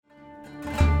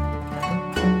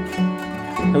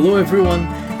Hello, everyone,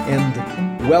 and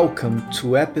welcome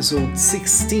to episode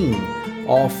 16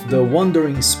 of the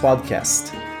Wanderings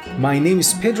podcast. My name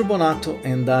is Pedro Bonato,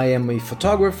 and I am a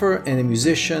photographer and a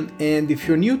musician. And if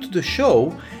you're new to the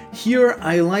show, here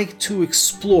I like to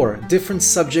explore different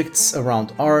subjects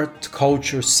around art,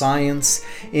 culture, science,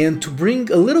 and to bring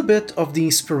a little bit of the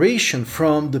inspiration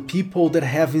from the people that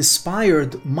have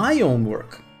inspired my own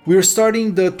work. We're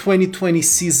starting the 2020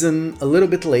 season a little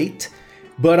bit late,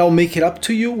 but I'll make it up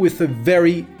to you with a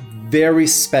very, very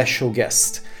special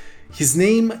guest. His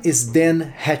name is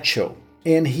Dan Hatchell,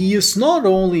 and he is not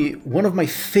only one of my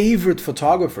favorite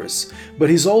photographers, but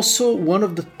he's also one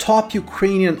of the top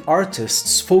Ukrainian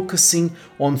artists focusing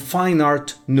on fine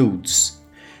art nudes.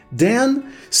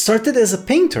 Dan started as a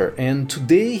painter, and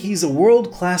today he's a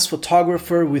world-class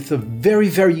photographer with a very,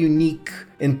 very unique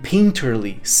and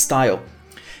painterly style.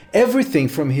 Everything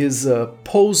from his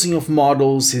posing of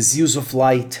models, his use of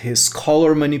light, his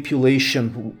color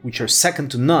manipulation, which are second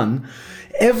to none,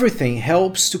 everything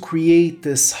helps to create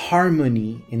this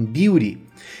harmony and beauty.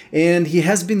 And he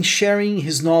has been sharing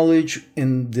his knowledge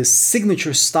in this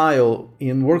signature style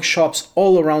in workshops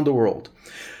all around the world.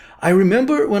 I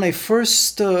remember when I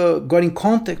first got in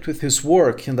contact with his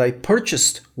work and I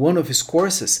purchased one of his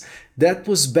courses. That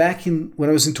was back when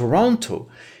I was in Toronto.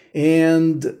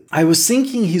 And I was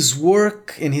thinking his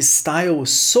work and his style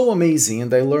was so amazing,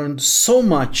 and I learned so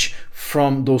much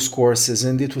from those courses,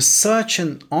 and it was such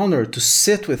an honor to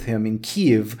sit with him in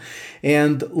Kyiv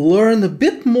and learn a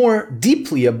bit more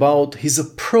deeply about his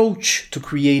approach to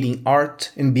creating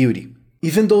art and beauty.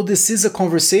 Even though this is a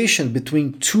conversation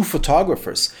between two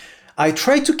photographers, I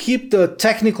try to keep the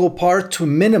technical part to a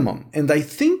minimum, and I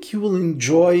think you will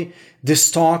enjoy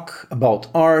this talk about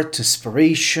art,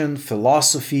 inspiration,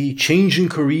 philosophy, changing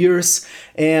careers,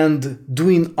 and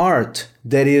doing art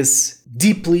that is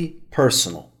deeply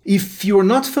personal. If you're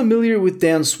not familiar with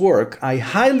Dan's work, I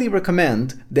highly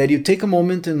recommend that you take a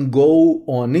moment and go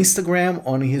on Instagram,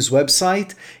 on his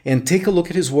website, and take a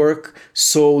look at his work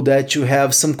so that you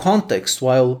have some context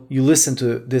while you listen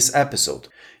to this episode.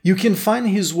 You can find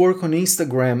his work on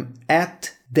Instagram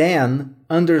at Dan_Hatchell,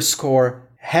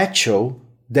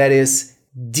 that is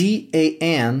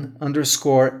DAN_HECHO,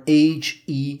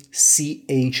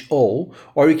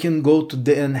 or you can go to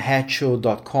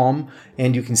danhatchell.com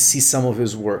and you can see some of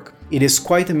his work. It is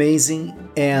quite amazing,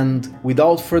 and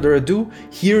without further ado,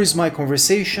 here is my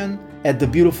conversation at the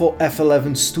beautiful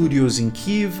F11 Studios in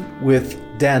Kyiv with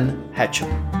Dan Hatchell.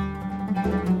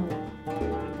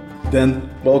 Dan,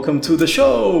 welcome to the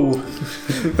show!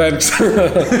 Thanks.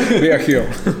 We are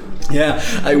here. Yeah,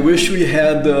 I wish we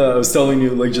had, I was telling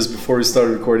you like just before we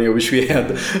started recording, I wish we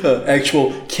had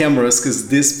actual cameras, because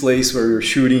this place where we're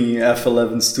shooting,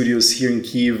 F11 Studios here in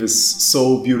Kyiv, is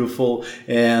so beautiful,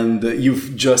 and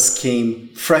you've just came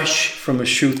fresh from a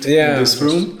shoot in this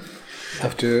room.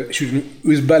 After shooting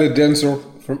with ballet dancer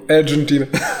from Argentina.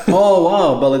 Oh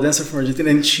wow, ballet dancer from Argentina,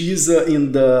 and she's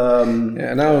in the...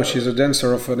 now she's a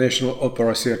dancer of a National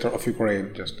Opera Theatre of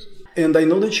Ukraine, just... And I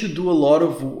know that you do a lot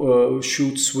of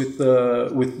shoots with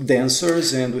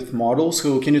dancers and with models.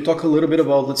 So can you talk a little bit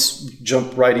about? Let's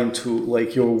jump right into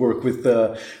like your work with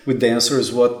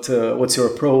dancers. What's your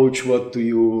approach? What do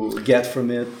you get from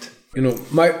it? You know,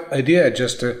 my idea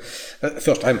just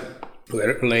first, I'm a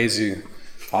very lazy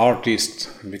artist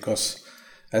because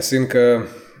I think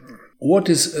what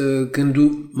is can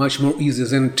do much more easy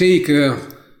than take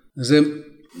the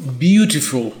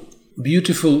beautiful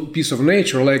piece of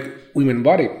nature like women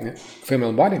body,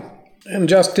 female body, and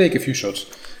just take a few shots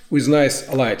with nice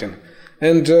lighting.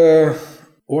 And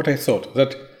what I thought,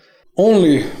 that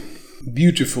only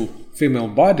beautiful female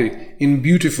body in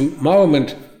beautiful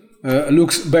movement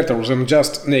looks better than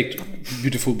just naked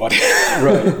beautiful body.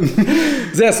 Right.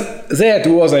 That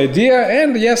was idea,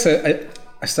 and yes,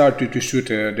 I started to shoot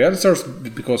dancers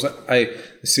because I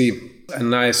see a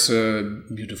nice,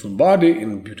 beautiful body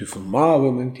in beautiful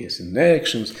movement, yes, in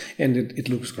actions, and it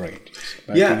looks great.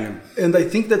 Yeah, and I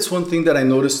think that's one thing that I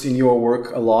noticed in your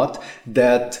work a lot,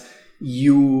 that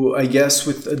you, I guess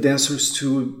with dancers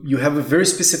too, you have a very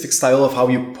specific style of how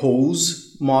you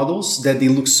pose models, that they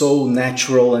look so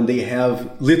natural and they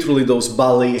have literally those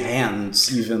ballet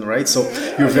hands even, right? So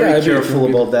you're very careful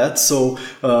about that. So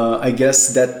I guess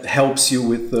that helps you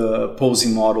with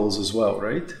posing models as well,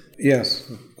 right? Yes,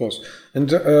 of course. And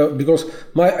because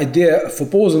my idea for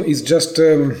posing is just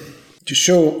to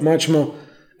show much more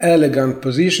elegant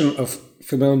position of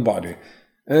female body.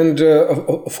 And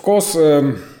of course,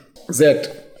 that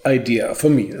idea for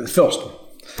me, the first one.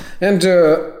 And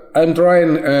I'm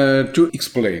trying to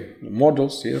explain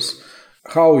models, yes,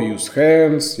 how use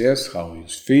hands, yes, how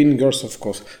use fingers, of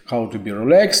course, how to be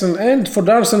relaxing. And for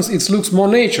dancers, it looks more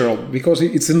natural because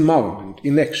it's in movement,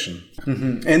 in action.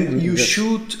 Mm-hmm. And you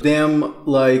shoot them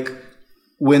like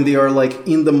when they are like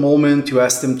in the moment, you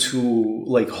ask them to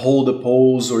like hold a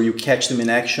pose, or you catch them in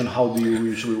action. How do you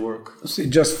usually work? See,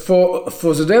 just for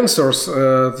the dancers,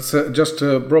 it's just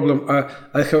a problem.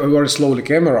 I have a very slowly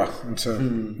camera. It's a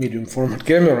medium format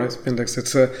camera.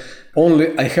 It's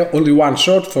I have only one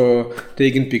shot for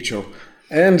taking picture,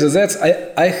 and that's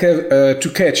I have to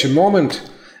catch a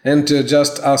moment and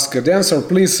just ask a dancer,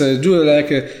 please do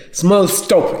like a small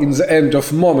stop in the end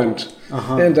of moment.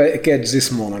 And I catch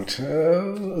this moment.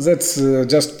 That's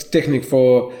just technique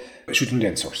for shooting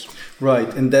dancers. Right,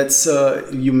 and that's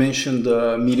you mentioned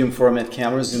medium format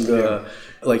cameras in the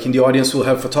like in the audience. We'll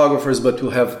have photographers, but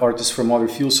we'll have artists from other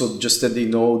fields. So just that they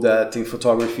know that in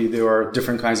photography there are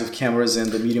different kinds of cameras,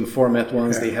 and the medium format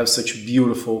ones they have such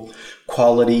beautiful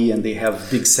quality and they have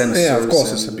big sensors. Yeah, of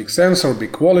course, it's a big sensor,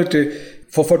 big quality.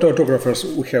 For photographers,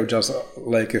 we have just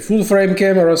like a full frame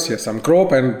cameras, some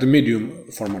crop, and the medium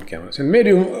format cameras. In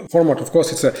medium format, of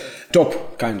course, it's a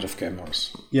top kind of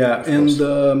cameras. Yeah, and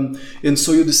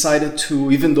so you decided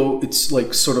to, even though it's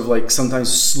like sort of like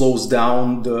sometimes slows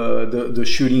down the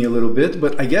shooting a little bit,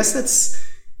 but I guess that's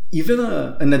even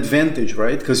an advantage,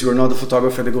 right? Because you're not a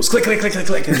photographer that goes click, click, click, click,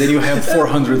 click, and then you have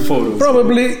 400 photos.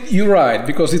 Probably you're right,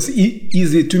 because it's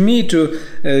easy to me to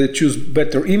choose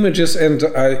better images, and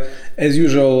I, as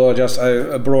usual,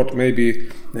 I brought maybe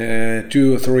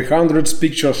 200-300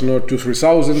 pictures, not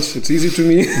 2,000-3,000. It's easy to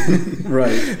me,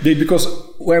 right? Because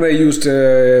when I used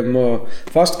more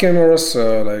fast cameras,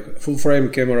 like full frame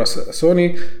cameras,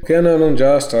 Sony, Canon,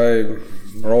 I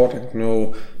brought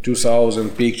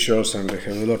 2,000 pictures, and I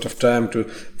have a lot of time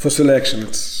for selection.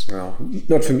 It's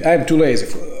not for me. I'm too lazy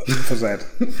for that.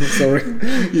 Sorry.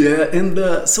 Yeah, and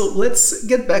so let's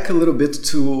get back a little bit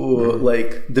to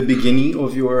like the beginning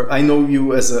of your. I know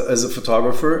you as a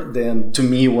photographer. Then to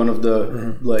me, one of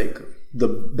the like the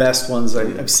best ones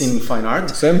I've seen in fine art.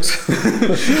 Thanks.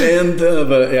 And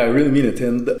but yeah, I really mean it.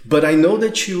 But I know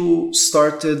that you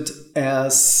started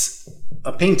as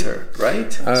a painter,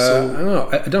 right? No,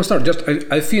 I don't start.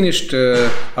 I finished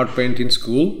art painting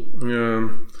school.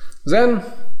 Then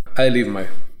I leave my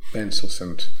pencils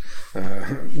and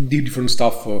did different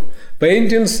stuff for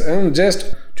paintings, and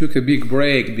just took a big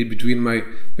break between my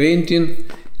painting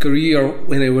career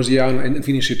when I was young and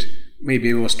finished it.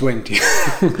 Maybe I was 20.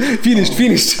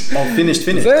 Finished. Oh, finished.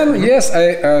 Then, yes,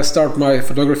 I start my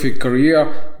photography career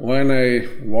when I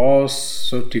was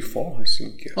 34, I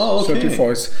think. Yes. Oh, okay.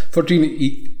 34. It's 14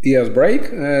 years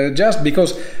break. Just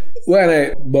because when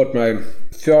I bought my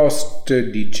first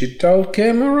digital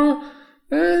camera,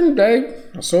 and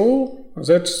so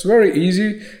that's very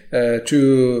easy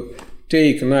to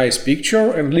take a nice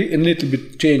picture and a little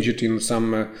bit change it in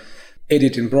some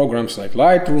editing programs like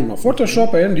Lightroom or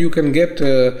Photoshop, and you can get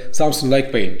something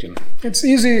like painting. It's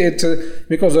easy.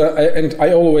 Because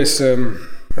I always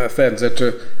felt that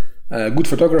a good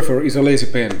photographer is a lazy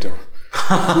painter.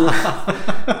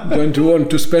 Don't want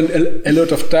to spend a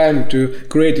lot of time to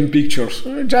creating pictures.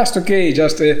 Just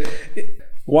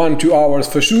 1-2 hours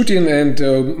for shooting and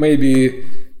maybe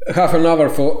half an hour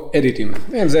for editing,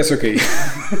 and that's okay.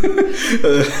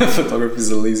 Photography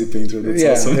is a lazy painter. That's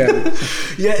awesome.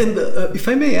 Yeah, and if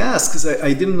I may ask, because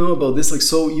I didn't know about this, like,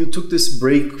 so you took this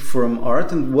break from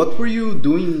art, and what were you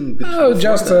doing?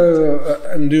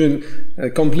 I'm doing a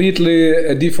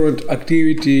completely different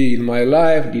activity in my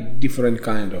life, did different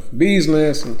kind of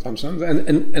business and something,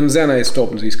 and then I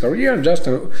stopped this career just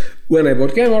when I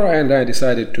bought camera, and I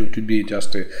decided to be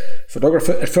just a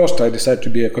photographer. At first I decided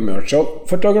to be a commercial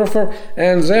photographer,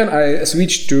 and then I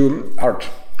switched to art.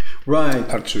 Right.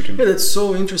 Art shooting. Yeah, that's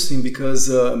so interesting because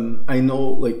I know,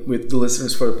 like, with the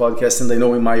listeners for the podcast, and I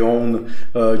know in my own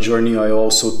journey, I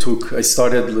actually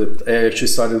started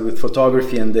with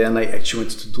photography, and then I actually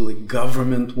went to do like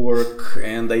government work,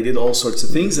 and I did all sorts of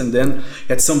things. And then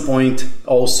at some point,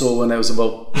 also when I was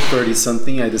about 30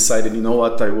 something, I decided, you know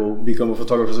what, I will become a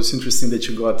photographer. So it's interesting that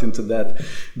you got into that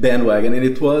bandwagon. And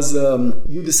it was,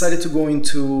 you decided to go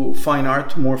into fine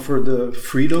art more for the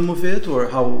freedom of it, or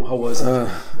how was it?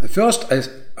 First,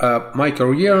 my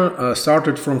career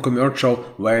started from commercial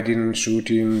wedding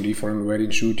shooting, different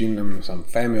wedding shooting, and some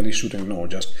family shooting.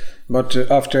 But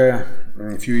after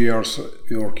a few years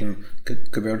working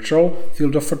commercial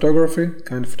field of photography,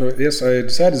 yes, I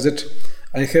decided that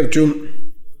I have to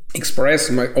express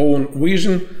my own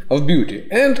vision of beauty,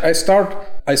 and I started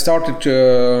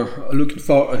looking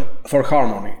for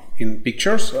harmony in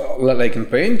pictures, like in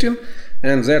painting,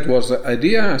 and that was the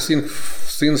idea. I think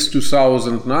since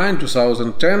 2009,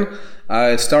 2010,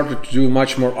 I started to do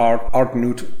much more art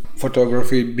nude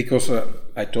photography, because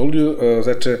I told you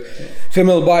that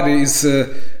female body is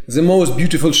the most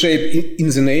beautiful shape in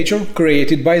the nature,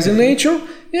 created by the nature.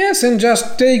 Yes, and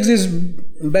just take this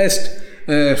best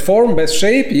form, best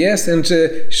shape, yes, and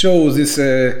show this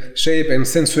shape and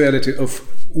sensuality of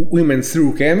women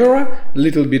through camera, a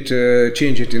little bit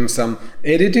change it in some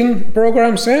editing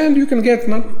programs, and you can get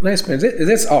nice paint.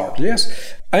 That's art, yes.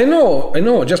 I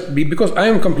know, just because I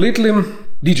am completely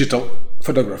digital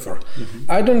photographer.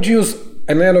 Mm-hmm. I don't use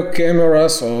analog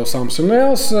cameras or something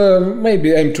else.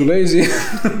 Maybe I'm too lazy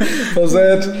for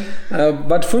that.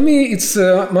 But for me, it's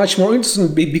much more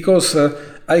interesting because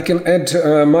I can add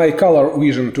my color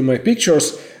vision to my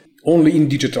pictures only in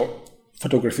digital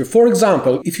photography. For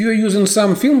example, if you're using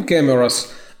some film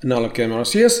cameras, analog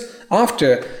cameras, yes,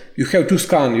 after you have to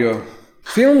scan your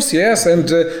films, yes, and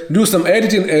do some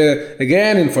editing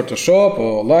again in Photoshop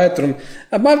or Lightroom,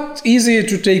 but easier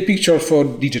to take pictures for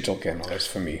digital cameras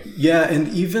for me. Yeah, and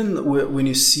even when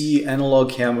you see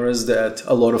analog cameras, that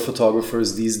a lot of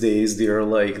photographers these days, they're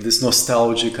like this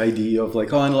nostalgic idea of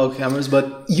like, oh, analog cameras,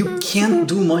 but you can't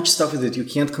do much stuff with it. You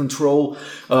can't control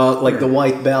like the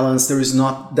white balance. There is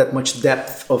not that much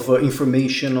depth of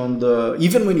information on the,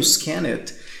 even when you scan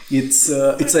it. It's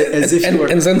as if you were...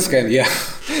 And then scan, yeah.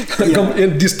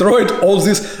 And destroyed all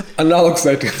these analog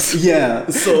settings. Yeah,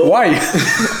 so... Why?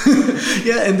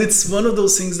 Yeah, and it's one of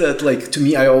those things that, like, to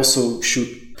me, I also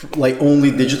shoot like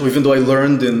only digital, even though I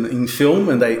learned in film,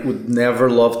 and I would never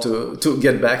love to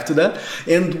get back to that.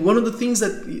 And one of the things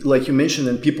that, like you mentioned,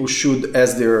 and people should,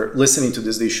 as they're listening to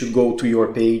this, they should go to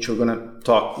your page. We're going to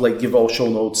talk, like, give all show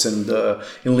notes and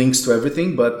links to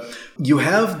everything. But you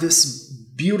have this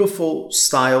beautiful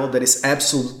style that is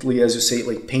absolutely, as you say,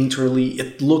 like painterly.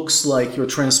 It looks like you're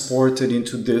transported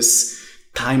into this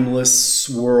timeless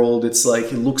world. It's like,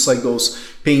 it looks like those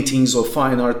paintings or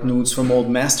fine art nudes from old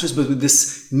masters, but with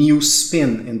this new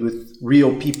spin and with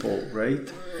real people, right?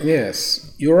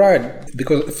 Yes, you're right.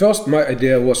 Because first my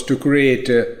idea was to create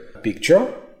a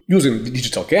picture using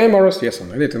digital cameras, yes,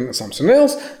 and editing something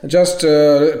else, just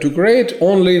to create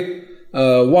only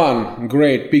one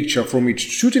great picture from each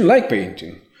shooting, like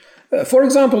painting. For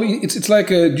example, it's like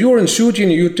during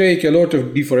shooting you take a lot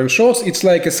of different shots. It's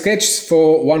like a sketch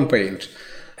for one paint.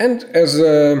 And as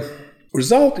a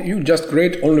result, you just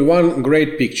create only one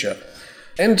great picture.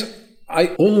 And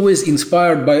I always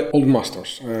inspired by old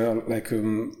masters, like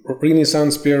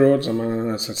Renaissance period.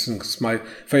 I think it's my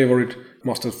favorite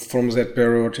master from that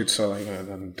period. It's like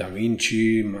Da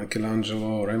Vinci,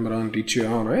 Michelangelo, Rembrandt,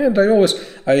 Tiziano, and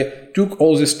I took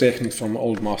all these techniques from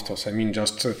old masters. I mean,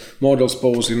 just models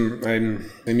posing,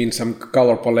 I mean some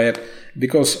color palette,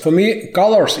 because for me,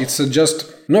 colors, it's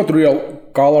just not real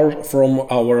color from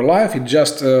our life. It's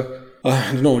just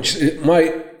I don't know,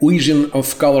 my vision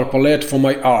of color palette for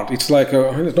my art. It's like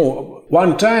I don't know.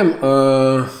 One time,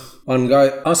 one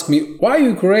guy asked me, why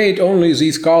you create only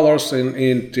these colors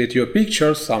in your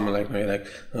pictures, something like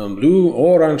blue,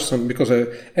 orange, some, because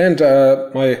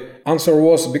my answer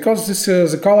was, because this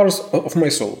is the colors of my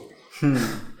soul.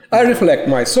 I reflect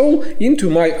my soul into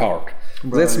my art.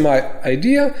 Right. That's my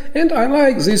idea, and I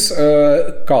like these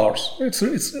colors. It's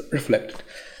reflected.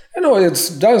 You know,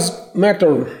 it does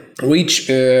matter which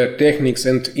techniques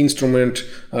and instrument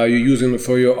you're using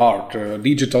for your art,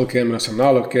 digital cameras,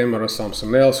 analog cameras,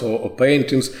 something else, or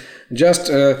paintings. Just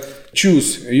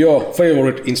choose your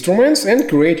favorite instruments and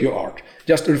create your art.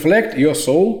 Just reflect your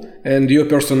soul and your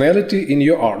personality in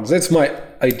your art. That's my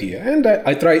idea, and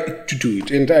I try to do it,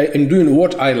 and I am doing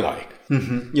what I like.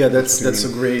 Mm-hmm. Yeah, that's a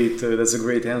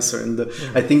great answer, and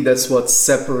I think that's what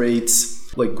separates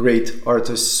like great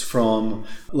artists from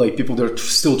like people that are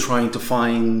still trying to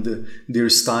find their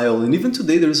style. And even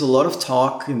today there's a lot of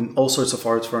talk in all sorts of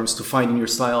art forms to finding your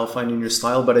style.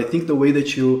 But I think the way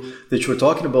that you're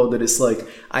talking about that is like,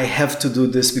 I have to do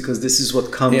this because this is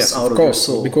what comes out of your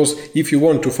soul. Because if you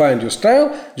want to find your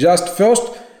style, just first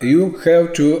you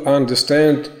have to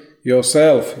understand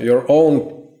yourself, your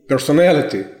own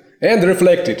personality, and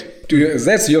reflect it.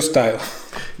 That's your style.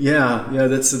 Yeah,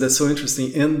 that's so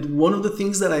interesting. And one of the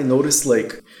things that I noticed,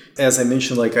 like, as I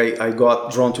mentioned, like I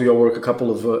got drawn to your work a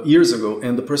couple of years ago,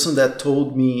 and the person that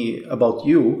told me about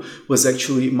you was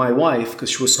actually my wife, because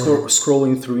she was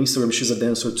scrolling through Instagram. She's a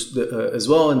dancer as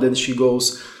well, and then she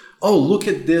goes, oh, look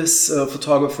at this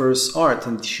photographer's art.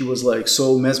 And she was like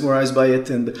so mesmerized by it.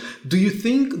 And do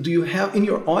you have in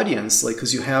your audience, like,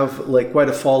 because you have like quite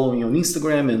a following on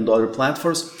Instagram and other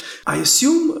platforms, I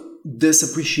assume this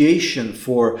appreciation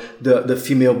for the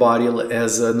female body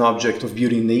as an object of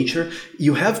beauty in nature,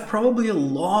 you have probably a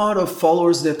lot of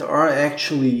followers that are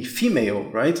actually female,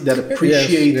 right? That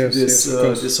appreciate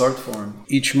this art form.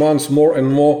 Each month more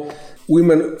and more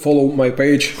women follow my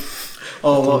page.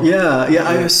 Oh, well, yeah.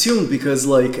 I assume because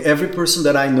like every person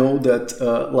that I know that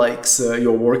likes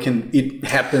your work, and it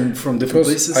happened from different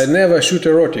places. I never shoot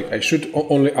erotic. I shoot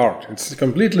only art. It's a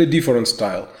completely different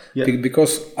style. Yeah.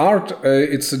 Because art,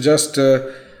 it's just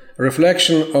a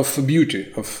reflection of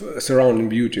beauty, of surrounding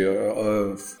beauty,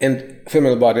 and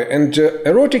female body. And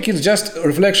erotic is just a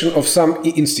reflection of some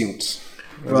instincts.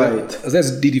 Right.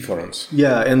 That's the difference.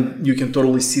 Yeah, and you can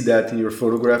totally see that in your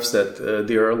photographs that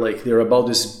they're about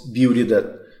this beauty that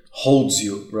holds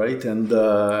you, right? And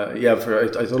I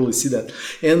totally see that.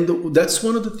 And that's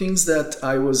one of the things that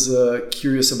I was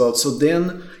curious about. So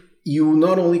then you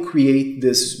not only create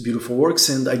these beautiful works,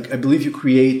 and I believe you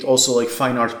create also like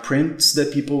fine art prints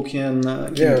that people can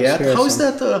get. Yes. How is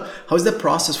that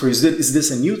process for you? Is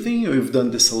this a new thing, or you've done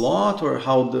this a lot, or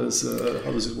how does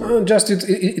it work?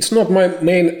 It's not my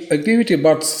main activity,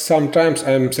 but sometimes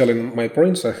I'm selling my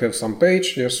prints. I have some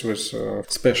page, yes, with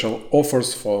special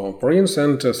offers for prints,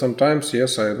 and sometimes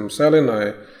yes, I'm selling.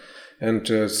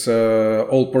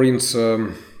 All prints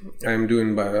I'm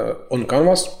doing on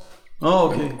canvas.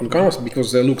 Oh, okay. On canvas,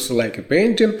 because they looks like a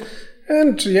painting,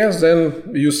 and yes,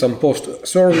 then use some post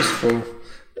service for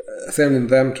sending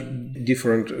them to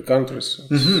different countries.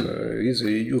 It's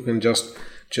easy. You can just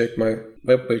check my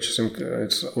webpage. I think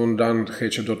it's on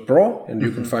danheche.pro, and you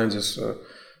can find this.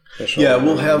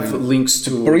 We'll have links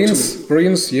to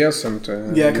prints, yes, and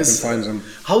you can find them.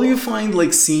 How do you find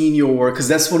like seeing your work? Because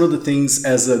that's one of the things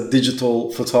as a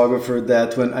digital photographer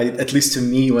that at least to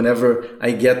me, whenever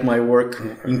I get my work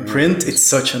in print, it's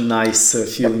such a nice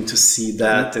feeling to see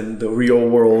that in the real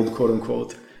world, quote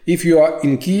unquote. If you are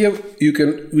in Kiev, you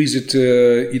can visit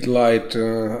Itlight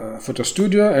Photo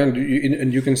Studio, and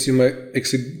you can see my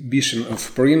exhibition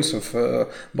of prints of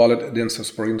ballet dancers'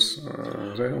 prints.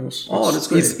 That's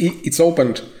great. It's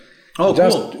opened. Oh,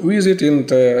 just cool. visit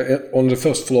on the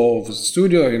first floor of the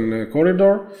studio in the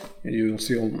corridor. You will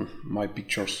see all my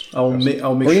pictures. I'll make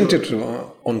printed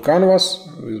on canvas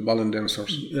with ballet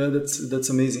dancers. Yeah, that's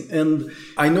amazing. And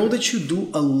I know that you do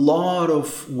a lot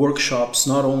of workshops,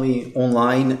 not only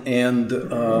online and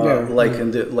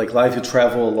like live. You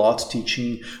travel a lot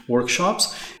teaching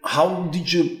workshops. How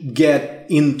did you get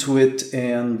into it,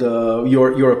 and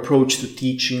your approach to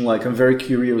teaching? Like, I'm very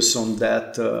curious on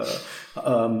that.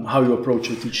 How you approach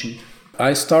your teaching?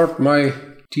 I start my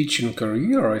teaching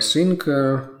career, I think,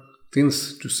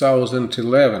 since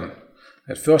 2011.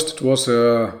 At first, it was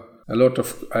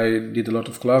I did a lot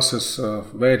of classes,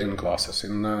 wedding classes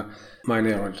in my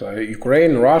area,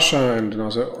 Ukraine, Russia, and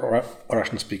another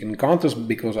Russian-speaking countries,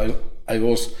 because I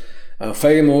was a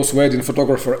famous wedding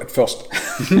photographer at first.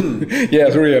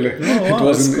 Yes, really. Oh, wow. It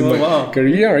was in my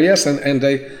career, yes, and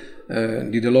I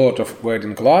did a lot of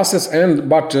wedding classes,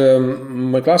 but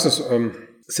my classes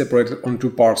separated on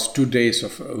two parts: 2 days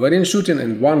of wedding shooting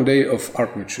and 1 day of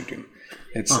art nude shooting.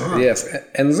 Yes,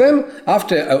 and then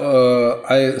after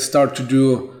I start to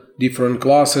do different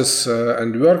classes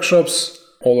and workshops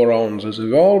all around the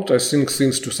world. I think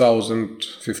since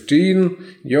 2015,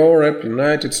 Europe,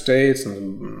 United States,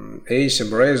 and Asia,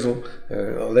 Brazil,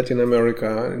 Latin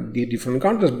America, different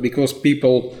countries, because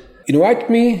people invite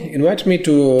me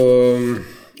to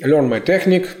learn my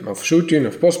technique of shooting,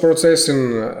 of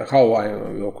post-processing, how I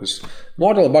work with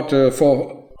model, but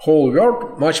for whole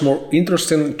world, much more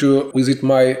interesting to visit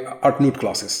my art nude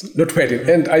classes, not wedding.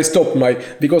 And I stopped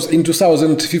because in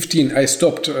 2015 I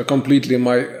stopped completely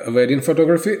my wedding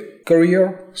photography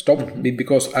career,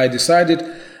 because I decided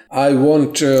I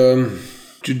want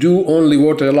to do only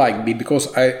what I like, because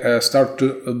I start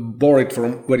to bored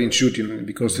from wedding shooting,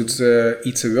 because it's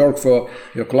a work for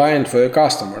your client, for your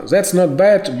customer. That's not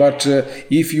bad, but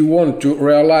if you want to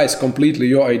realize completely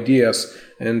your ideas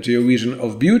and your vision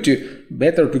of beauty,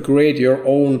 better to create your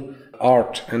own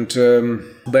art, and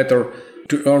better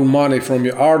to earn money from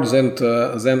your art than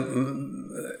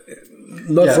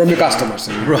not from your customers.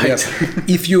 Right. Yes.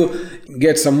 If you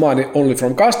get some money only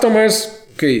from customers,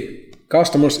 okay.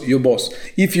 Customers, your boss.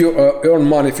 If you earn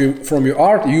money from your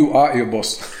art, you are your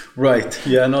boss. Right.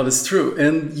 Yeah, no, that's true.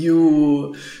 And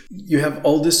you have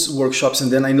all these workshops,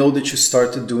 and then I know that you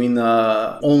started doing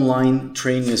online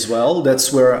training as well.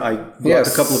 That's where I got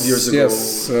a couple of years ago.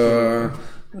 Yes,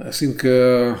 I think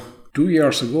 2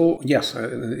 years ago. Yes,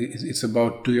 it's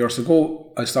about 2 years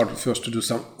ago. I started first to do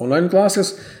some online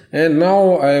classes, and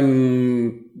now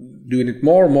I'm doing it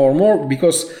more,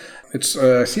 because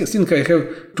I think I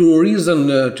have two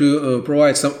reasons to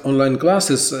provide some online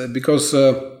classes because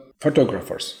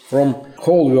photographers from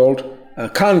whole world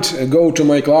can't go to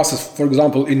my classes, for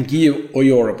example, in Kiev or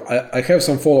Europe. I have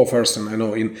some followers,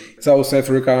 in South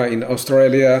Africa, in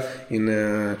Australia,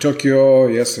 in Tokyo,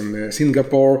 yes, in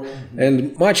Singapore,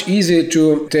 and much easier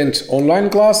to attend online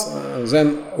class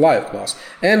than live class.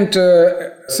 And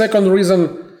second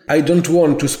reason, I don't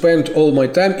want to spend all my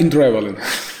time in traveling.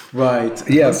 Right.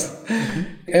 Yes.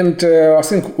 And I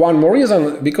think one more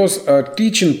reason, because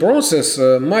teaching process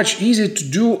much easier to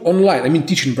do online. I mean,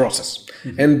 teaching process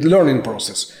and learning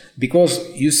process, because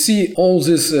you see all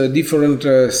these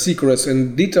different secrets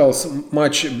and details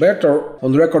much better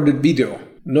on recorded video,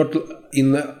 not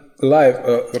in live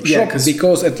workshop,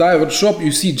 because at live workshop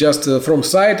you see just from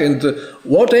side and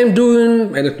what I'm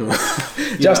doing, I don't know.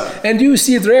 And you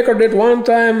see it recorded one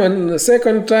time and the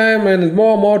second time and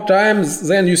more times,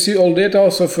 then you see all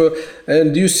details of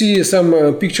and you see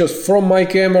some pictures from my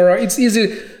camera. It's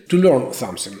easy to learn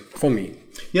something for me.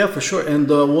 Yeah, for sure. And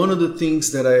one of the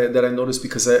things that I noticed,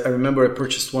 because I remember I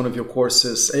purchased one of your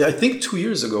courses, I think 2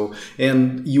 years ago,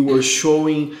 and you were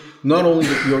showing not only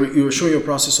you were showing your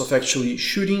process of actually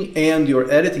shooting and your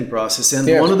editing process. And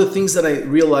one of the things that I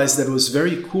realized that was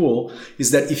very cool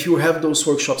is that if you have those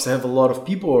workshops that have a lot of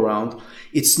people around,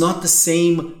 it's not the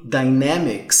same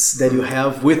dynamics that you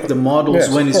have with the models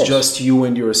when it's just you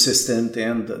and your assistant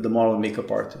and the model and makeup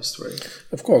artist, right?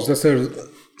 Of course, that's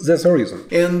a reason.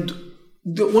 And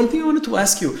the one thing I wanted to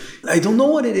ask you, I don't know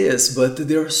what it is, but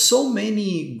there are so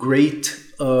many great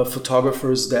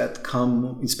photographers that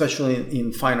come, especially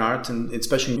in fine art and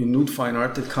especially in nude fine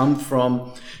art, that come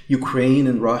from Ukraine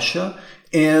and Russia.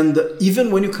 And even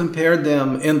when you compare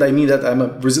them, and I mean that I'm a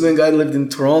Brazilian guy, lived in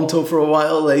Toronto for a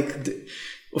while,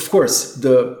 of course,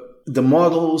 the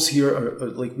models here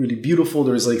are like really beautiful.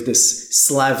 There's like this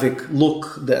Slavic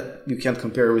look that you can't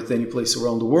compare with any place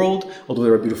around the world, although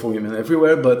there are beautiful women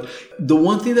everywhere. But the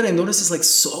one thing that I noticed is like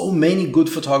so many good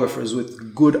photographers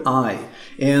with good eye.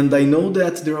 And I know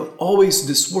that there are always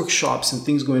these workshops and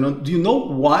things going on. Do you know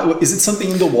why? Is it something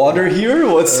in the water here?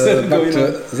 What's going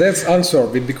on? That's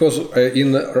answered because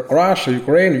in Russia,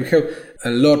 Ukraine, you have a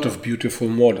lot of beautiful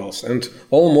models, and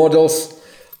all models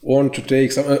want to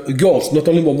take some girls, not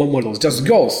only models, just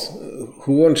girls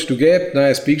who want to get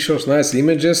nice pictures, nice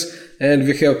images, and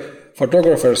we have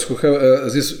photographers who have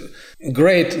this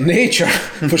great nature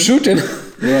for shooting.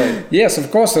 Right. Yes,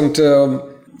 of course. And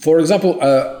for example,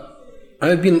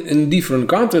 I've been in different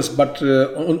countries, but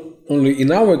only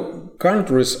in our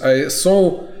countries I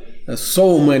saw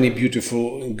so many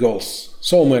beautiful girls,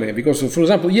 so many. Because, for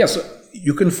example, yes,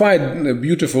 you can find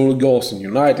beautiful girls in the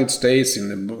United States,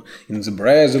 in the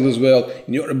Brazil as well,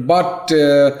 in Europe, but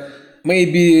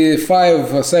maybe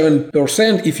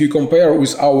 5-7% if you compare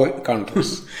with our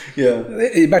countries. Yeah.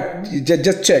 But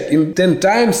just check, in 10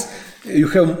 times you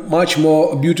have much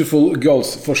more beautiful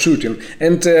girls for shooting.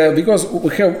 And because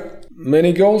we have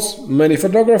many girls, many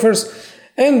photographers,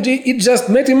 and it's just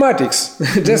mathematics,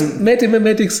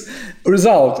 mathematics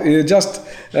result.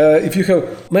 If you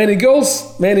have many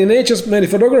girls, many natures, many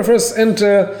photographers, and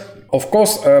of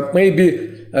course maybe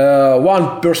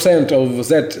 1%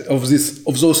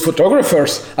 of those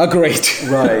photographers are great.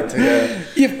 Right.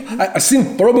 Yeah. I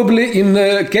think probably in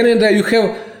Canada you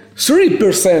have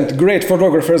 3% great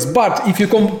photographers, but if you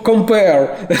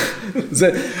compare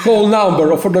the whole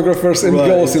number of photographers and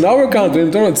girls in our country,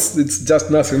 it's just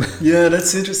nothing. Yeah,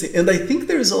 that's interesting. And I think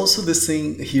there's also this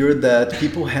thing here that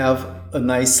people have a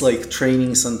nice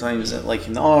training sometimes like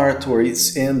in art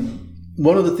and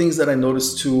one of the things that I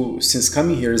noticed too since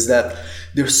coming here is that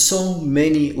there's so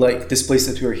many, like this place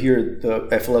that we're here, the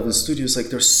F11 Studios,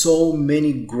 there's so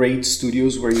many great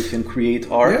studios where you can create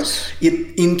art. Yes.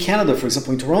 In Canada, for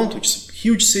example, in Toronto, which is a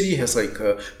huge city, has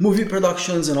movie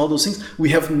productions and all those things. We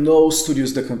have no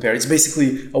studios to compare. It's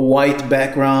basically a white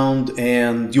background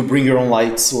and you bring your own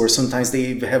lights, or sometimes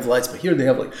they have lights, but here they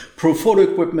have pro photo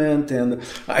equipment. And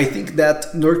I think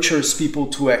that nurtures people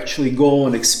to actually go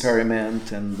and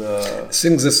experiment. And I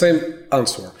think the same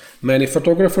answer. Many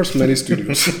photographers, many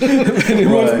studios,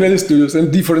 many studios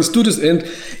and different studios, and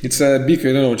it's a big,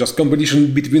 just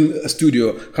competition between a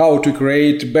studio, how to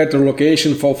create better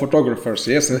location for photographers,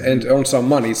 yes, and earn some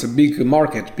money. It's a big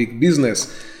market, big business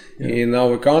in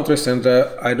our countries, and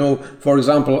I know, for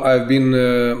example, I've been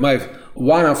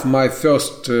one of my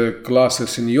first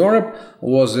classes in Europe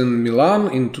was in Milan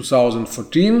in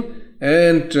 2014,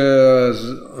 and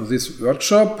this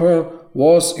workshop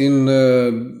was in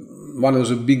one of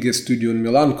the biggest studio in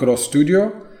Milan, Cross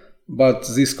Studio, but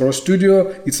this Cross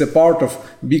Studio, it's a part of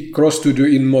big Cross Studio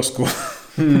in Moscow.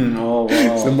 Oh,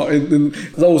 wow. So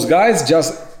those guys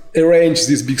just arranged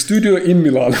this big studio in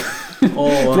Milan.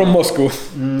 Oh, wow. From Moscow.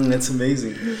 That's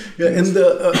amazing. Yeah, and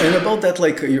about that,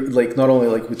 like not only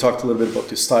like we talked a little bit about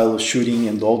the style of shooting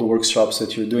and all the workshops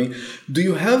that you're doing. Do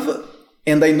you have?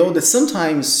 And I know that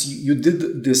sometimes you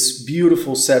did this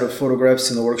beautiful set of photographs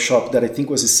in a workshop that I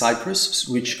think was in Cyprus,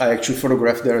 which I actually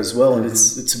photographed there as well, and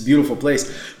it's a beautiful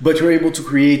place. But you're able to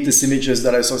create these images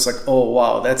that I saw. It's like, oh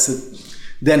wow, that's a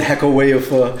Dan Heckle way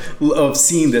of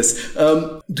seeing this.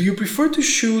 Do you prefer to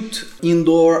shoot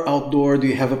indoor, outdoor? Do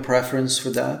you have a preference for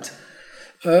that?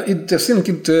 I think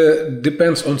it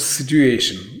depends on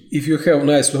situation. If you have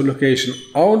nice location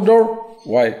outdoor,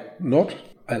 why not?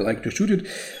 I like to shoot it.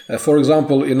 For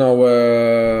example, in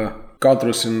our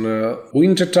countries in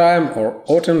winter time or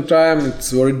autumn time,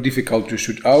 it's very difficult to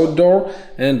shoot outdoor.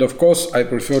 And of course, I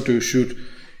prefer to shoot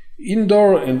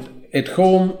indoor and at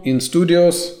home in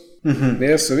studios. Mm-hmm.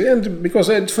 Yes, and because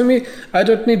for me, I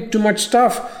don't need too much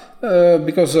stuff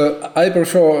because I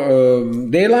prefer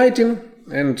daylighting.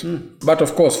 But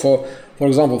of course, for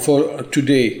example, for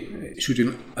today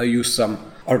shooting, I use some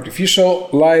artificial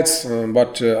lights,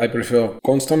 but I prefer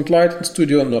constant light in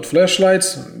studio, not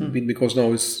flashlights, because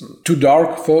now it's too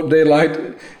dark for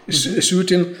daylight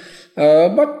shooting.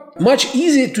 But much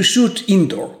easier to shoot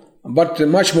indoor, but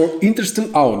much more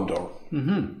interesting outdoor.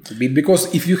 Mm-hmm.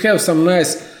 Because if you have some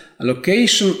nice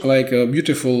location, like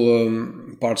beautiful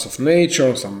parts of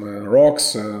nature, some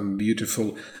rocks,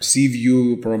 beautiful sea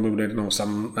view, probably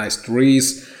some nice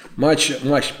trees, much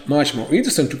more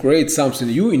interesting to create something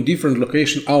new in different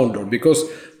location outdoor. Because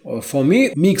for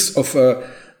me, mix of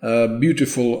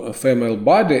beautiful female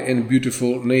body and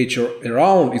beautiful nature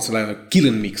around, it's like a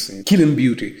killing mix, killing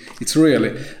beauty. It's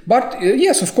really. But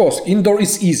yes, of course, indoor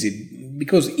is easy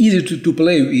because easy to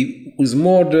play with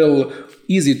model,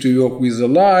 easy to work with the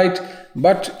light,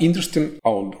 but interesting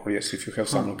outdoor. Yes, if you have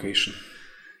some location.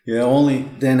 Yeah, only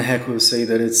Dan Heck will say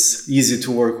that it's easy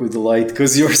to work with the light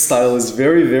because your style is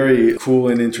very, very cool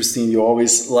and interesting. You're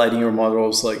always lighting your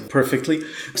models like perfectly.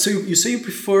 So you say you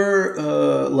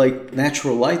prefer like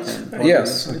natural light then?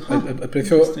 Yes, I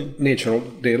prefer natural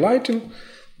daylighting.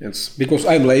 It's because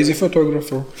I'm lazy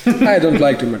photographer. I don't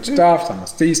like too much stuff, some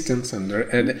assistants, and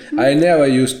I never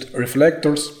used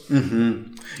reflectors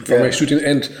for my shooting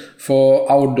and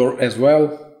for outdoor as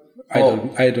well.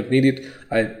 I don't need it.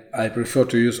 I prefer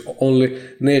to use only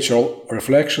natural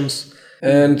reflections,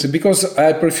 and because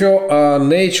I prefer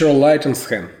natural light and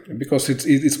scan, because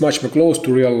it's much more close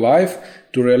to real life,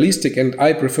 to realistic, and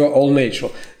I prefer all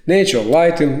natural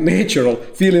lighting, natural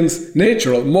feelings,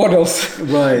 natural models,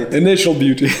 right, and natural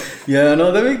beauty. Yeah,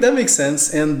 no, that makes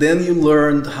sense. And then you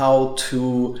learned how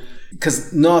to,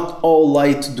 because not all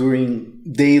light during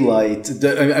daylight.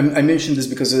 I mentioned this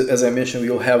because, as I mentioned,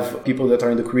 you'll have people that are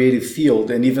in the creative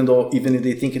field, and even if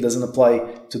they think it doesn't apply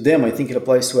to them, I think it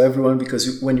applies to everyone,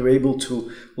 because when you're able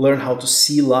to learn how to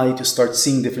see light, you start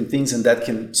seeing different things, and that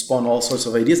can spawn all sorts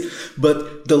of ideas.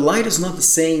 But the light is not the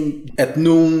same. At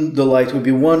noon, the light will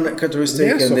be one characteristic,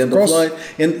 yes, and then the light.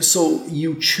 And so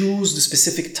you choose the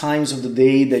specific times of the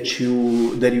day that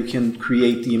you can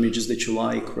create the images that you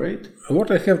like, right?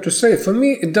 What I have to say, for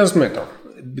me, it doesn't matter.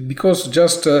 Because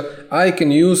just I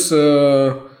can use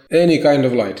any kind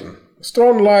of lighting.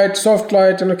 Strong light, soft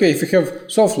light, and okay, if you have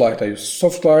soft light, I use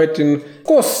soft lighting. Of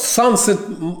course, sunset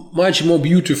much more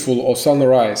beautiful, or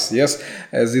sunrise, yes,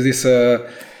 as it is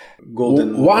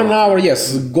golden 1 hour,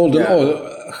 yes, golden,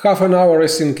 half an hour, I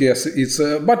think, yes. It's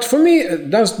but for me,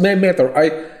 it doesn't matter. I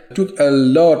took a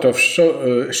lot of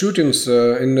shootings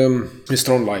in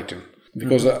strong lighting.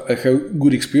 Because I have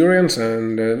good experience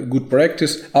and good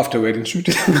practice after wedding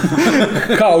shooting,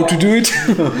 how to do it.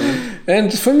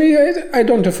 And for me, I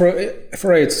don't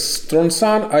afraid strong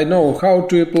sun. I know how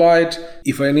to apply it.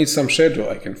 If I need some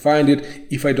shadow, I can find it.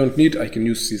 If I don't need, I can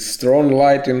use this strong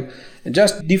lighting. And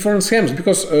just different schemes,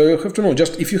 because you have to know,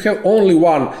 just if you have only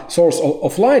one source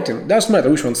of lighting, doesn't matter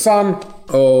which one, sun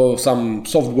or some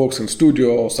softbox in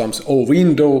studio or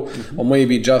window, or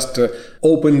maybe just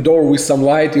open door with some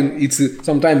lighting.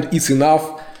 Sometimes it's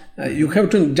enough. You have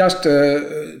to just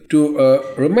to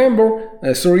remember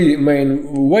three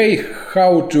main way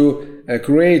how to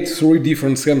create three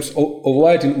different schemes of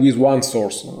lighting with one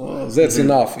source. That's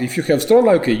enough. If you have strong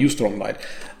light, okay, use strong light.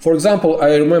 For example,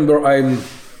 I remember I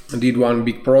did one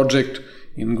big project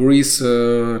in Greece.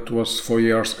 It was 4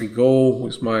 years ago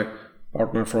with my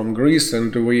partner from Greece,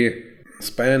 and we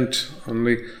spent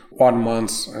only 1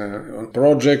 month on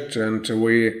project, and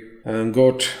we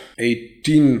got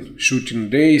 18 shooting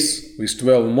days with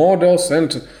 12 models,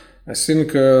 and I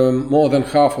think more than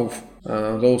half of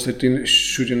those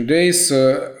shooting days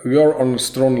were on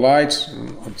strong light,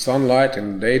 on sunlight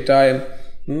in daytime.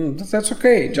 That's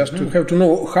okay. Just to have to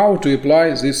know how to apply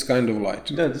this kind of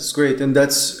light. Yeah, that's great, and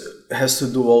that's has to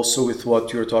do also with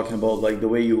what you're talking about, like the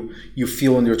way you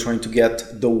feel when you're trying to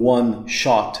get the one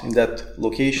shot in that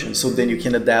location. So then you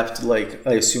can adapt, like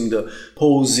I assume, the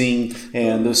posing,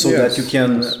 and so that you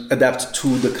can adapt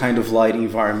to the kind of light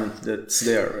environment that's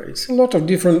there. Right? It's a lot of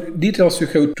different details you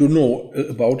have to know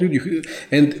about it,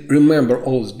 and remember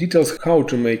all those details: how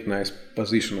to make nice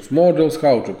position of models,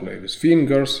 how to play with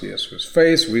fingers, yes, with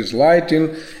face, with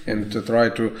lighting, and to try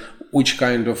to which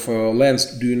kind of lens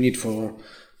do you need for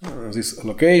this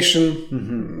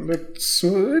location.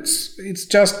 It's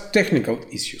just technical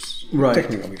issues, right?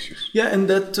 Technical issues. Yeah, and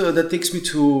that takes me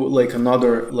to like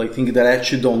another like thing that I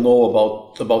actually don't know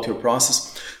about your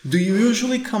process. Do you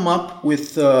usually come up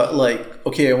with like,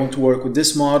 okay, I want to work with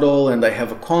this model and I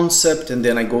have a concept, and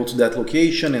then I go to that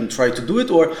location and try to do it,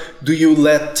 or do you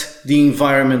let the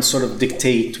environment sort of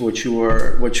dictate what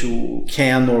you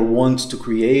can or want to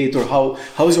create, or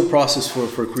how is your process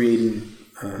for creating?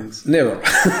 Never.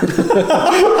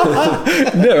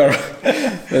 Never.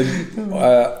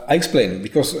 I explain,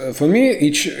 because for me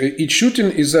each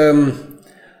shooting is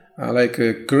like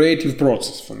a creative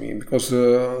process for me, because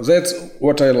that's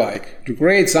what I like, to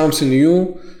create something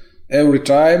new every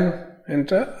time,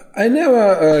 and I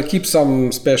never keep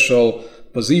some special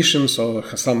positions or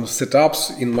some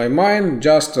setups in my mind.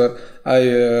 Just I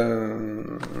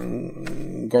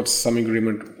got some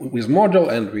agreement with model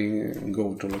and we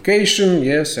go to location,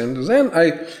 yes, and then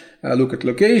I look at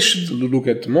location, look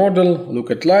at model, look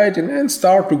at lighting, and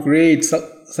start to create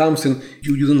something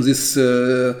using this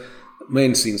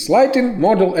main things: lighting,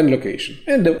 model, and location,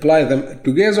 and apply them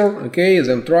together. Okay,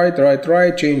 then try,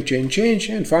 change,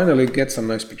 and finally get some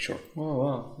nice picture. Oh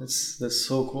wow, that's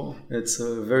so cool. It's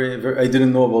very I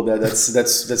didn't know about that.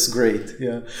 That's great.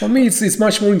 Yeah. For me, it's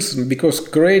much more interesting, because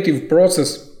creative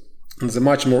process is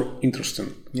much more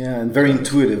interesting. Yeah, and very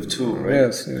intuitive too,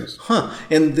 right? Yes.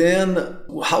 And then,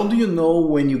 how do you know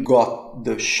when you got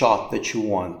the shot that you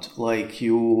want? Like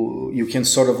you can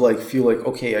sort of like feel like,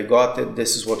 okay, I got it.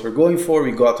 This is what we're going for.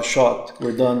 We got the shot.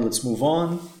 We're done. Let's move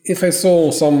on. If I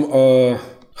saw some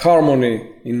harmony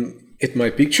at my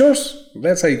pictures,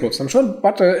 that's how I got some shot.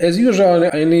 But as usual,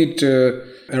 I need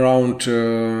around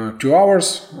 2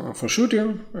 hours for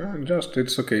shooting. Just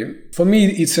it's okay. For me,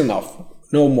 it's enough.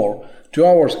 No more. 2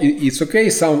 hours, it's okay.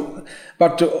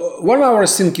 But 1 hour, I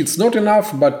think it's not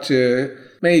enough. But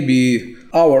maybe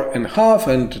hour and a half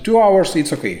and 2 hours,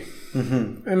 it's okay.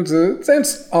 And then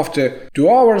after 2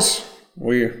 hours,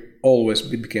 we always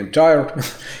became tired.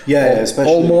 Yeah,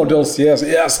 especially all models.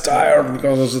 Yes, tired,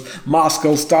 because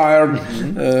muscles tired,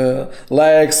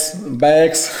 legs,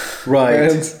 backs,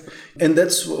 right. And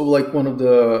that's like one of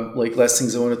the like last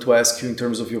things I wanted to ask you in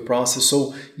terms of your process.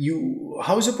 So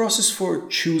how is your process for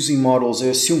choosing models? I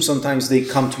assume sometimes they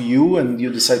come to you and you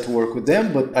decide to work with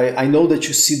them, but I know that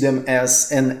you see them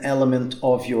as an element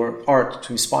of your art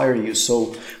to inspire you.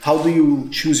 So how do you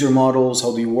choose your models?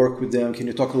 How do you work with them? Can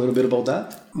you talk a little bit about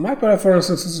that? My preference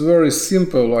is very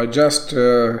simple. I just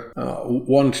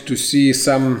want to see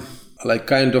some like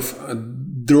kind of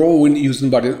drawing using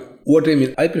body. What I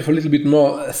mean, I prefer a little bit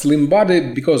more slim body,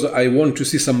 because I want to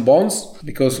see some bones,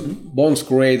 because bones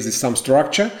create some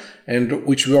structure, and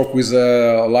which work with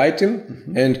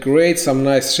lighting and create some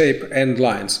nice shape and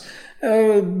lines.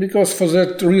 Because for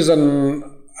that reason,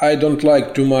 I don't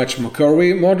like too much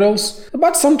curvy models,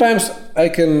 but sometimes I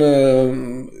can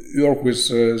work with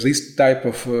this type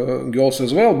of girls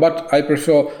as well, but I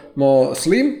prefer more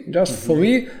slim. Just for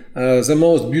me, the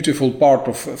most beautiful part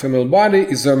of female body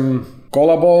is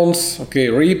collarbones,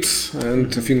 ribs,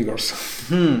 and fingers.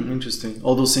 Interesting.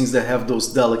 All those things that have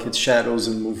those delicate shadows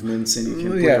and movements, and you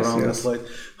can play around that light.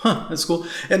 That's cool.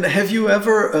 And have you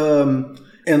ever,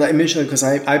 and I mentioned it because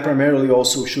I primarily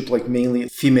also shoot like mainly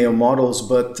female models,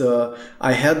 but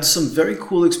I had some very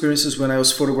cool experiences when I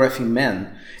was photographing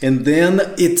men. And then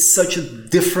it's such a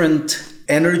different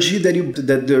energy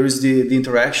that there is the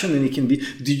interaction, and it can be.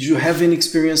 Did you have any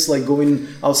experience like going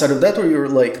outside of that, or you're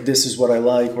like, this is what I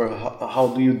like, or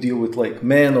how do you deal with like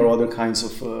men or other kinds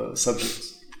of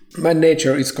subjects? My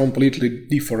nature is completely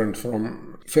different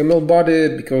from female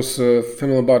body, because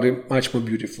female body much more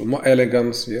beautiful, more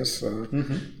elegant. Yes,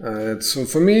 so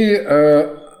for me,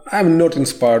 I'm not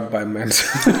inspired by men.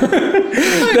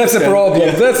 That's a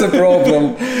problem. That's a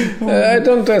problem. I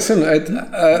don't think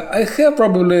I have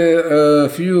probably a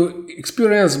few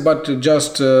experience, but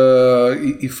just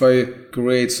if I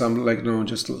create some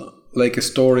just like a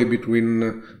story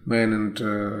between man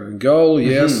and girl,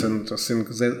 yes, and I think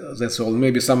that's all.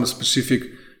 Maybe some specific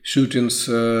shootings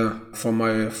for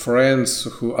my friends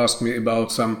who asked me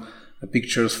about some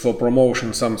pictures for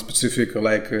promotion, some specific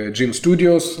gym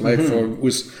studios, for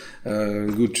with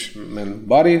good man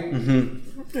body.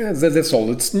 Yeah, that's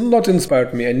all. It's not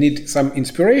inspired me. I need some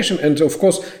inspiration, and of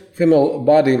course, female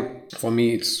body for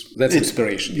me that's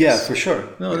inspiration. Yeah, for sure.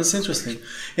 No, that's interesting.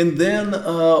 And then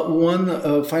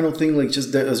one final thing, I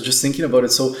was just thinking about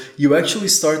it. So you actually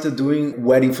started doing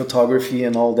wedding photography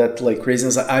and all that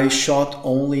craziness. I shot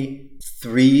only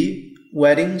 3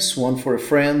 weddings, one for a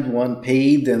friend, one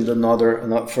paid, and another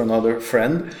not for another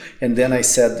friend. And then I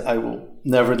said I will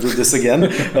never do this again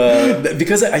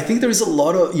because I think there is a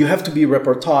lot of, you have to be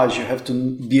reportage, you have to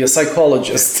be a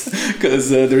psychologist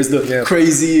because there's the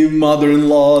crazy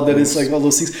mother-in-law that is all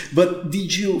those things. But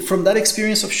did you, from that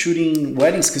experience of shooting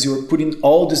weddings, because you were put in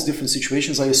all these different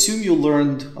situations, I assume you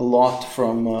learned a lot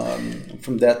from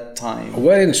that time.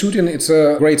 Wedding shooting, it's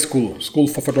a great school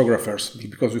for photographers,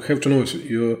 because you have to know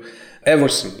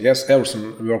everything. Yes,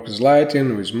 everything. Work with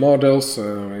lighting, with models,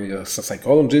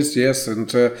 psychologists, yes,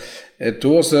 and it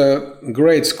was a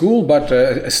great school, but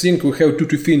I think we have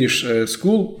to finish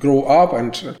school, grow up,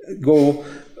 and go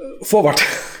forward.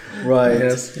 Right.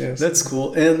 Yes. That's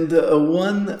cool. And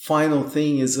one final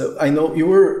thing is, I know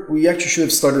we actually should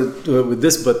have started with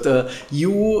this, but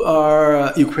you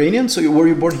are Ukrainian, so were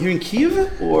you born here in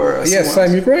Kiev? Or yes,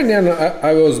 I'm Ukrainian.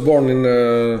 I was born in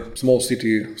a small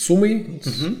city, Sumy.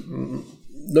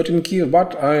 Not in Kiev, but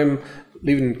I'm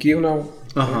living in Kiev now.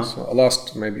 So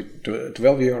last maybe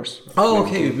 12 years. Oh,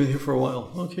 okay. You've been here for a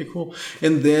while. Okay, cool.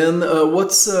 And then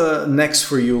what's next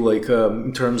for you,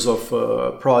 in terms of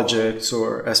projects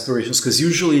or aspirations? Because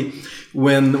usually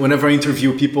whenever I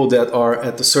interview people that are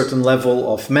at a certain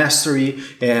level of mastery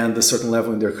and a certain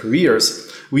level in their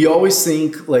careers, we always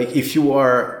think if you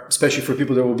are, especially for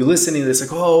people that will be listening, it's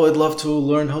oh, I'd love to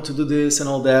learn how to do this and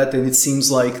all that. And it seems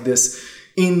like this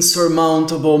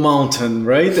insurmountable mountain,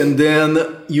 right? And then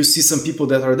you see some people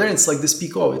that are there, and it's this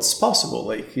peak. Oh, it's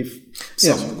possible.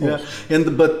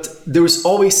 But there is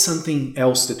always something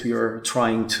else that we are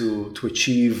trying to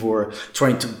achieve or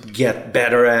trying to get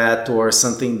better at, or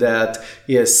something that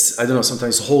is, I don't know,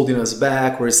 sometimes holding us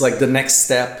back, or it's the next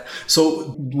step.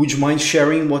 So would you mind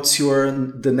sharing what's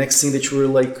the next thing that you're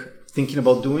thinking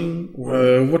about doing?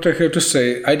 What I have to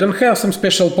say, I don't have some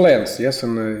special plans, yes,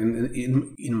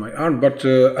 in my art, but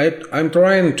I'm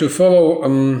trying to follow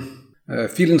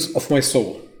feelings of my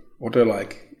soul, what I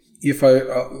like. If I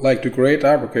like to create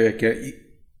art, okay.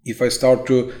 If I start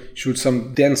to shoot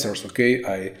some dancers, okay,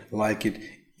 I like it.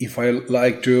 If I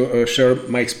like to share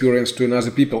my experience to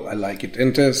other people, I like it.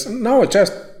 And now I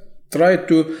just try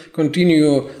to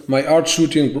continue my art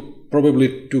shooting,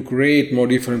 probably to create more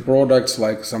different products,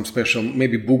 like some special,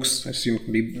 maybe books. I think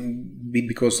maybe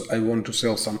because I want to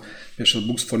sell some special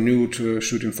books for nude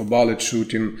shooting, for ballet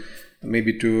shooting,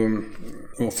 maybe to,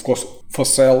 of course, for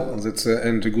sale. That's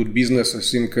and a good business, I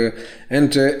think,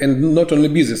 and not only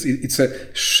business. It's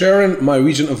sharing my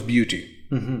vision of beauty.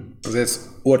 That's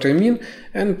what I mean,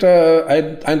 and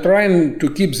I'm trying to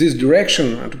keep this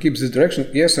direction.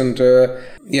 Yes, and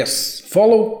yes,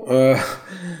 follow.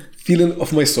 Feeling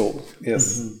of my soul.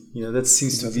 Yes. Yeah, that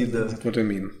seems to be that's what I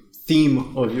mean.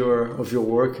 Theme of your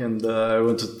work, and I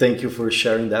want to thank you for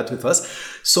sharing that with us.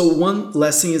 So one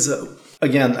last thing is,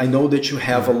 again, I know that you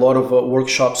have a lot of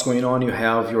workshops going on. You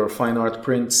have your fine art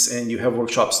prints, and you have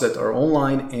workshops that are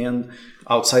online and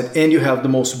outside, and you have the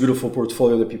most beautiful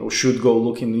portfolio that people should go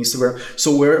look in Instagram.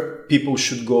 So where people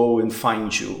should go and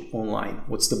find you online?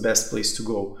 What's the best place to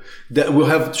go? We'll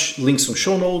have links on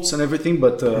show notes and everything,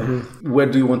 but where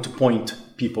do you want to point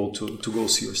people to go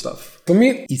see your stuff? For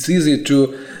me, it's easy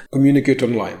to communicate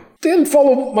online. Then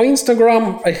follow my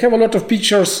Instagram. I have a lot of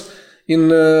pictures in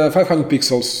 500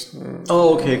 pixels.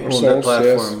 Oh, okay, cool. So, that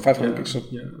platform. Yes, 500 pixels.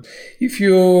 Yeah. If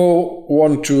you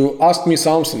want to ask me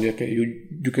something,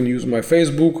 you can use my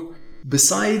Facebook.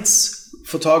 Besides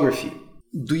photography,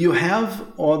 do you have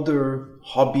other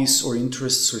hobbies or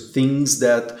interests or things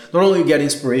that not only you get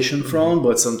inspiration from,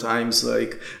 but sometimes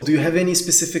do you have any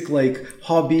specific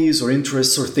hobbies or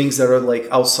interests or things that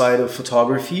are outside of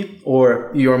photography,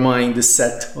 or your mind is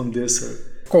set on this?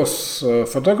 Of course,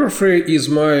 photography is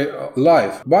my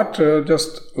life, but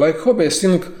just hobby, I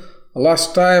think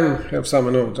last time have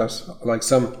some, just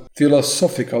some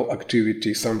philosophical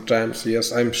activity sometimes.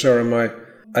 Yes, I'm sharing my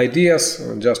ideas,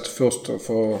 just first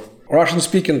for Russian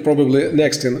speaking, probably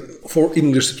next for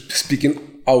English speaking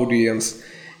audience.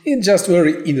 It's just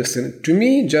very interesting to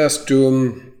me just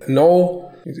to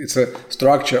know It's a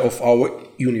structure of our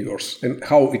universe and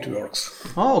how it works.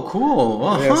 Oh, cool.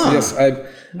 Uh-huh. Yes. I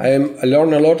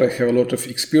learn a lot. I have a lot of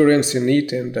experience in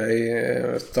it, and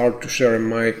I start to share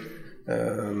my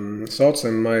thoughts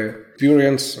and my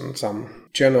experience on some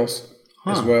channels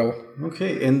as well.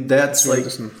 Okay, and that's like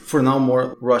for now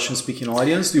more Russian-speaking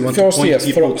audience. Do you want First, to point yes,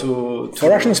 people to for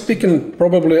Russian-speaking?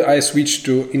 Probably I switch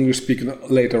to English-speaking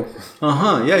later.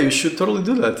 Yeah, you should totally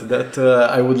do that.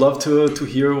 I would love to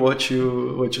hear what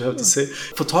you have to say.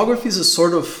 Photography is a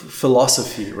sort of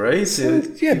philosophy, right?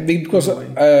 Because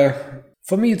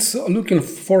for me it's looking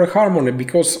for a harmony,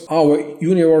 because our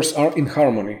universe are in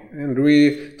harmony, and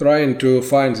we trying to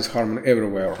find this harmony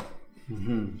everywhere.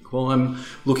 Well, I'm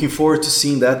looking forward to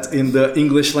seeing that in the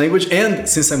English language, and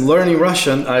since I'm learning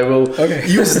Russian, I will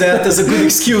use that as a good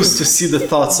excuse to see the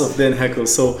thoughts of Dan Heckle.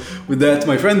 So with that,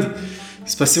 my friend,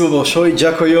 спасибо большое,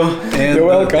 дякую, and you're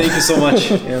welcome. Thank you so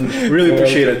much, and really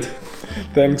appreciate it.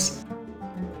 Thanks.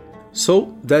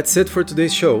 So that's it for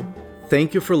today's show.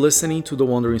 Thank you for listening to the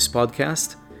Wanderings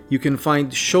podcast. You can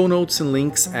find show notes and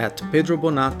links at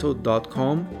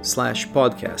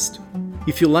pedrobonato.com/podcast.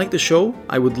 If you like the show,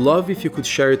 I would love if you could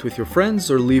share it with your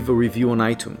friends or leave a review on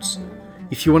iTunes.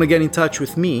 If you want to get in touch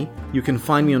with me, you can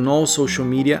find me on all social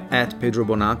media at Pedro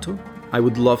Bonato. I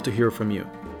would love to hear from you.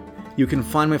 You can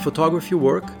find my photography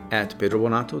work at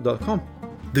pedrobonato.com.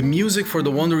 The music for the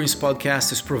Wanderings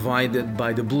podcast is provided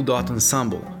by the Blue Dot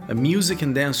Ensemble, a music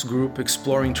and dance group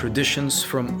exploring traditions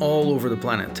from all over the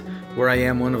planet, where I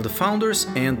am one of the founders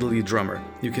and the lead drummer.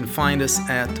 You can find us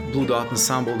at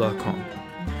bluedotensemble.com.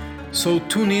 So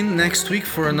tune in next week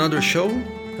for another show.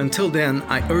 Until then,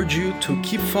 I urge you to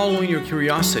keep following your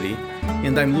curiosity,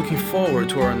 and I'm looking forward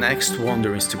to our next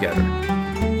Wanderings together.